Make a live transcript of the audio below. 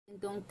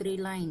Itong 3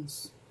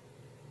 lines.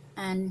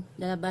 And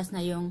lalabas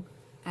na yung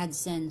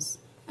AdSense.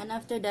 And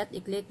after that,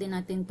 i-click din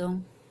natin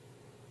tong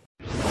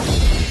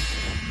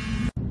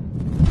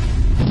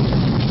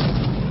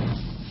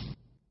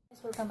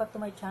welcome back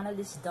to my channel.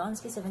 This is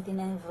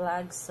Donsky79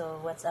 Vlogs.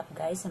 So, what's up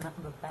guys? Sa mga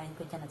kababayan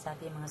ko dyan at sa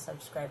ating mga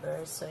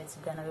subscribers. So, it's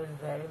gonna be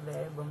very,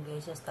 very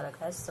bongacious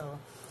talaga.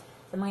 So,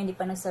 sa mga hindi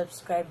pa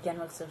nag-subscribe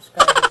dyan,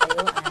 mag-subscribe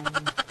kayo.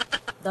 And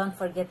don't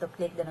forget to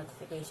click the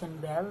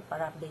notification bell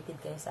para updated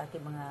kayo sa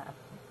aking mga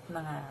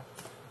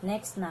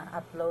next na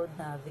upload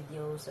na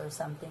videos or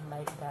something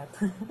like that.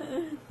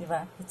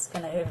 Diba? It's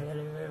gonna be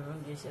very, very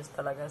bongacious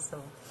talaga.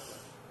 So,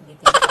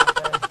 getting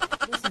better.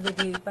 This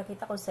video,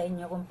 ipakita ko sa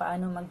inyo kung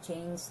paano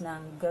mag-change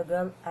ng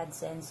Google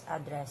Adsense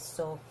Address.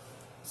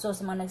 So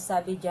sa mga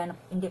nagsabi dyan,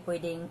 hindi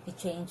pwedeng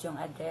i-change yung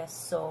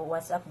address. So,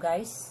 what's up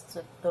guys?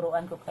 So,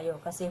 turuan ko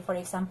kayo. Kasi, for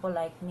example,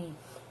 like me.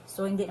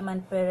 So, hindi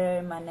naman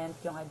permanent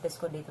yung address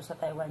ko dito sa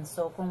Taiwan.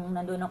 So, kung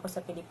nandun ako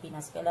sa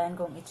Pilipinas, kailangan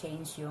kong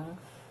i-change yung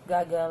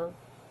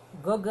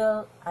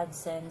Google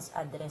Adsense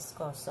address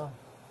ko. So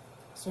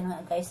yun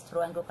nga guys,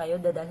 turuan ko kayo,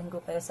 dadalhin ko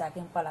kayo sa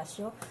aking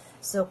palasyo.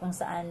 So, kung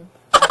saan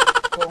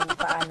kung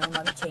paano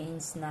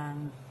mag-change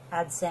ng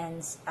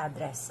AdSense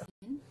address.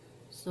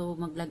 So,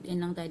 mag-login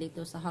lang tayo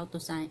dito sa how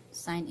to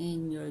sign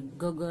in your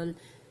Google.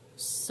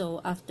 So,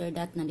 after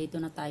that,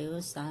 nandito na tayo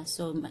sa,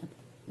 so,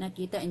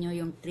 nakita nyo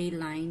yung 3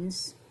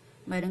 lines.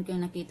 Mayroon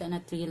kayong nakita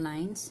na 3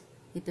 lines.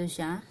 Ito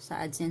siya, sa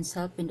AdSense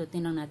Help,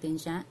 pindutin lang natin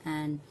siya,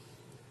 and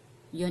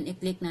yun,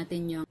 i-click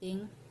natin yung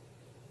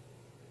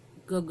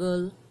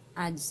Google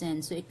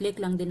AdSense. So, i-click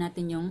lang din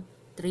natin yung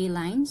 3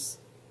 lines.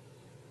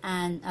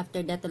 And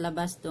after that,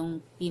 labas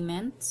tong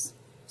payments.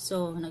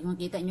 So,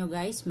 nakikita nyo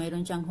guys,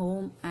 mayroon siyang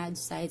home, ads,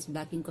 sites,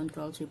 blocking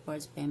controls,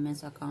 reports,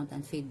 payments, account,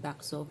 and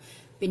feedback. So,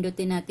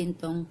 pindutin natin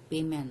tong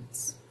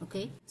payments.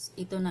 Okay?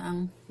 Ito na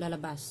ang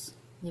lalabas.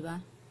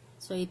 Diba?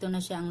 So, ito na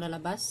siya ang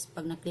lalabas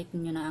pag na-click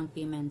nyo na ang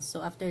payments.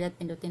 So, after that,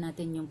 pindutin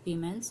natin yung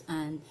payments,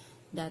 and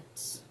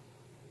that's,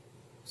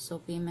 so,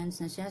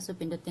 payments na siya. So,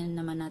 pindutin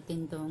naman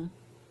natin tong,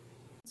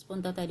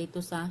 punta tayo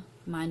dito sa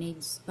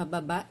manage,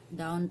 pababa,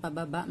 down,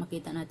 pababa,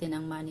 makita natin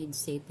ang manage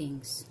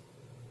settings.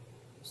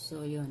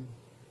 So, yun.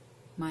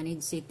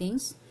 Manage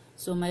settings.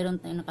 So, mayroon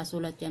tayong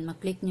nakasulat yan.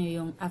 Maklik nyo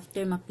yung,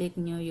 after maklik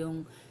nyo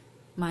yung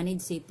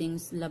manage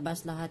settings,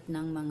 labas lahat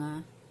ng mga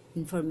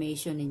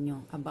information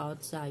ninyo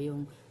about sa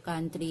yung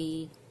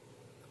country,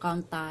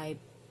 account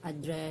type,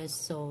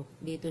 address. So,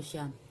 dito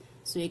siya.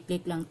 So,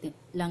 i-click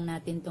lang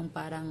natin tong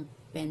parang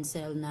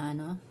pencil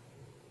na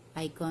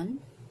icon.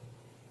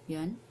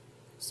 Yan.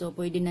 So,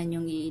 pwede na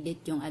nyong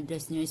i-edit yung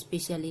address nyo,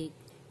 especially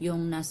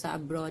yung nasa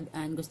abroad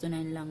and gusto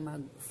na nilang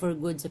for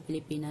good sa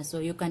Pilipinas.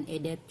 So, you can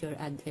edit your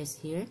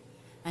address here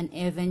and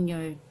even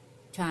your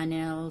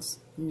channel's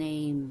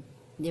name.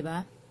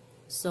 Diba?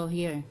 So,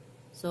 here.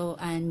 So,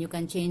 and you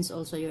can change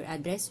also your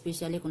address,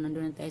 especially kung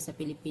nandun na tayo sa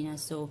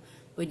Pilipinas. So,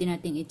 pwede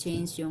nating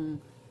i-change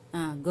yung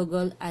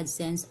Google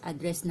AdSense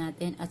address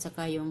natin at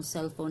saka yung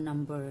cellphone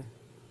number.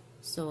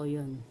 So,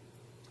 yun.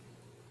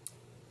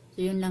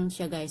 So, yun lang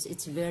siya guys.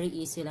 It's very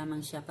easy lamang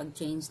siya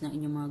pag-change ng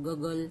inyong mga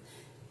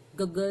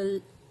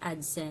Google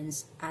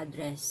AdSense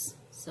address.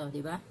 So,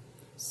 diba?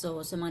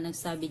 So, sa mga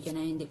nagsabi dyan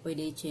na hindi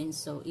pwede i-change,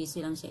 so,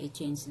 easy lang siya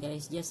i-change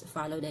guys. Just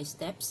follow the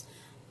steps.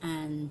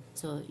 And,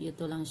 so,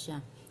 ito lang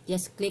siya.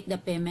 Just click the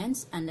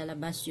payments and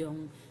lalabas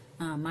yung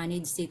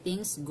manage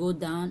settings. Go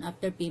down.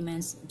 After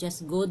payments,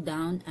 just go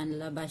down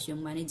and lalabas yung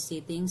manage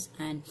settings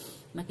and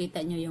makita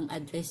nyo yung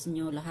address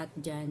nyo, lahat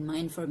dyan, mga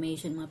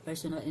information, mga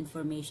personal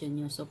information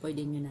nyo. So,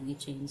 pwede nyo nang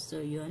i-change.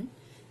 So, yun.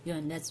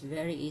 Yun, that's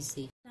very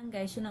easy. Lang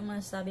guys, yun ang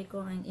masasabi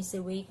ko, ang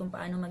easy way kung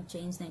paano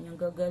mag-change na inyong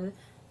Google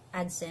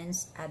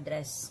AdSense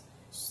address.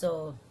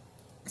 So,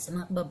 sa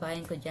mga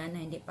kababayan ko dyan na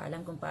hindi pa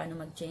alam kung paano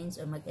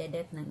mag-change or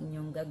mag-edit ng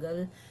inyong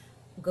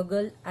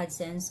Google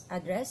AdSense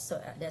address.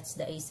 So, that's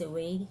the easy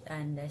way,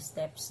 and the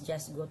steps,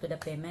 just go to the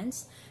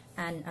payments,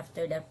 and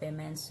after the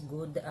payments,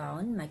 go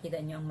down, makita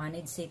nyo ang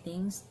manage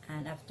settings,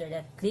 and after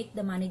that, click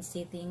the manage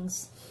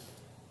settings,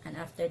 and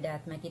after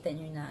that, makita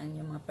nyo na ang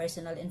yung mga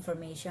personal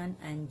information,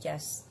 and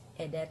just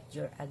edit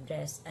your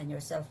address and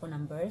your cell phone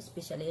number,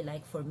 especially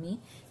like for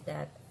me,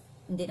 that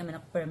hindi naman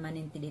ako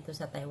permanently dito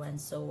sa Taiwan.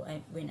 So,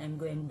 when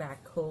I'm going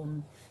back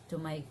home to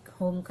my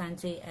home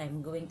country,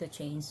 I'm going to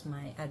change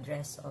my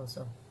address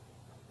also.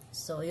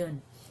 So,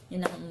 yun.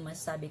 Yun ang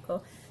masasabi ko.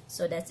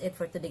 So, that's it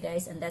for today,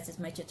 guys. And that is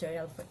my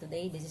tutorial for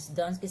today. This is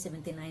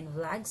Donsky79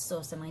 Vlogs.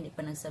 So, sa mga hindi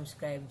pa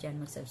nag-subscribe dyan,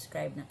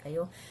 mag-subscribe na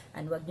kayo.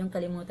 And huwag niyong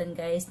kalimutan,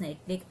 guys, na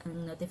i-click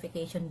ang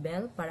notification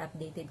bell para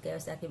updated kayo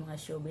sa aking mga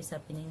showbiz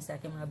happenings,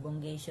 sa aking mga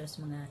bongacious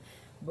na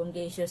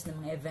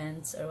mga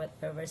events or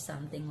whatever,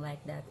 something like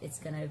that. It's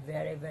gonna be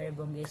very, very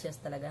bongacious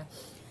talaga.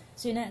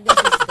 So yun na guys,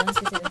 it's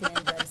Donsky79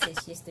 Vlogs,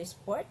 says yes to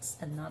sports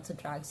and not to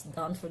drugs.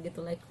 Don't forget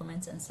to like,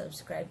 comments, and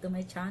subscribe to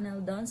my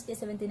channel,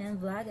 Donsky79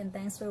 Vlog, and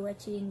thanks for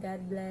watching.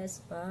 God bless.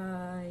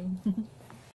 Bye.